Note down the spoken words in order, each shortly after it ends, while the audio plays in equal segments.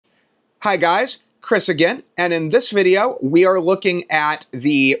Hi guys, Chris again, and in this video we are looking at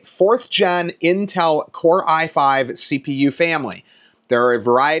the 4th gen Intel Core i5 CPU family. There are a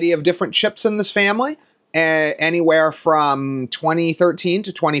variety of different chips in this family, anywhere from 2013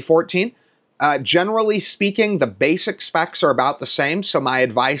 to 2014. Generally speaking, the basic specs are about the same, so my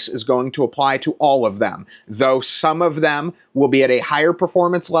advice is going to apply to all of them, though some of them will be at a higher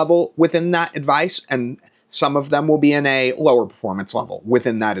performance level within that advice, and some of them will be in a lower performance level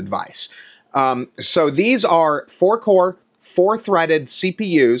within that advice. So these are 4-core, 4-threaded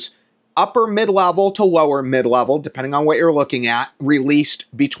CPUs, upper mid-level to lower mid-level, depending on what you're looking at, released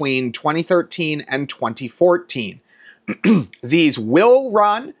between 2013 and 2014. These will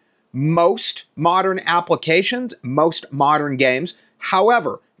run most modern applications, most modern games.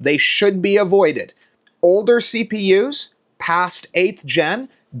 However, they should be avoided. Older CPUs, past 8th gen,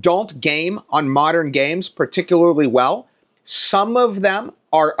 don't game on modern games particularly well. Some of them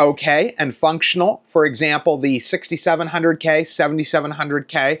are okay and functional. For example, the 6700K,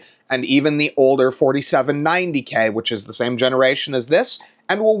 7700K, and even the older 4790K, which is the same generation as this,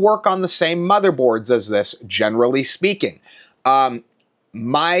 and will work on the same motherboards as this, generally speaking.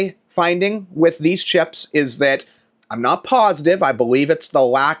 My finding with these chips is that I'm not positive. I believe it's the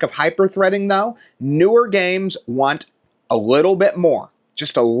lack of hyperthreading, though. Newer games want a little bit more.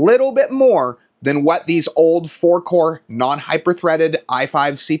 Just a little bit more than what these old 4-core non-hyper-threaded i5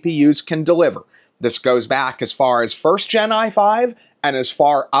 CPUs can deliver. This goes back as far as 1st gen i5 and as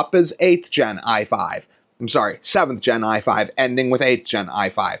far up as 8th gen i5. I'm sorry, 7th gen i5 ending with 8th gen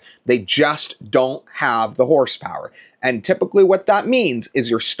i5. They just don't have the horsepower. And typically what that means is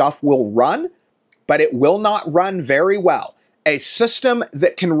your stuff will run, but it will not run very well. A system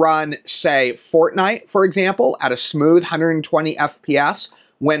that can run, say, Fortnite, for example, at a smooth 120 FPS,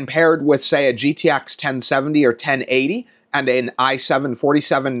 when paired with, say, a GTX 1070 or 1080 and an i7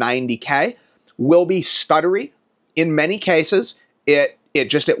 4790K, will be stuttery. In many cases, it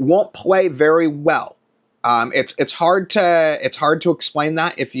won't play very well. It's hard to explain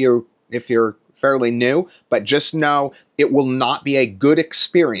that if you're fairly new, but just know it will not be a good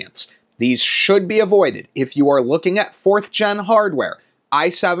experience. These should be avoided. If you are looking at 4th gen hardware,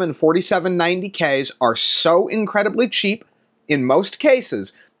 i7 4790Ks are so incredibly cheap in most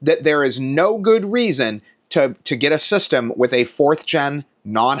cases that there is no good reason to get a system with a 4th gen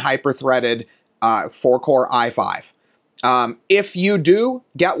non-hyper-threaded 4-core i5. If you do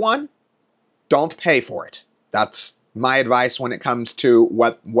get one, don't pay for it. That's my advice when it comes to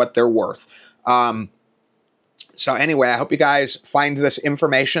what they're worth. So anyway, I hope you guys find this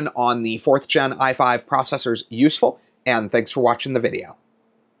information on the 4th gen i5 processors useful, and thanks for watching the video.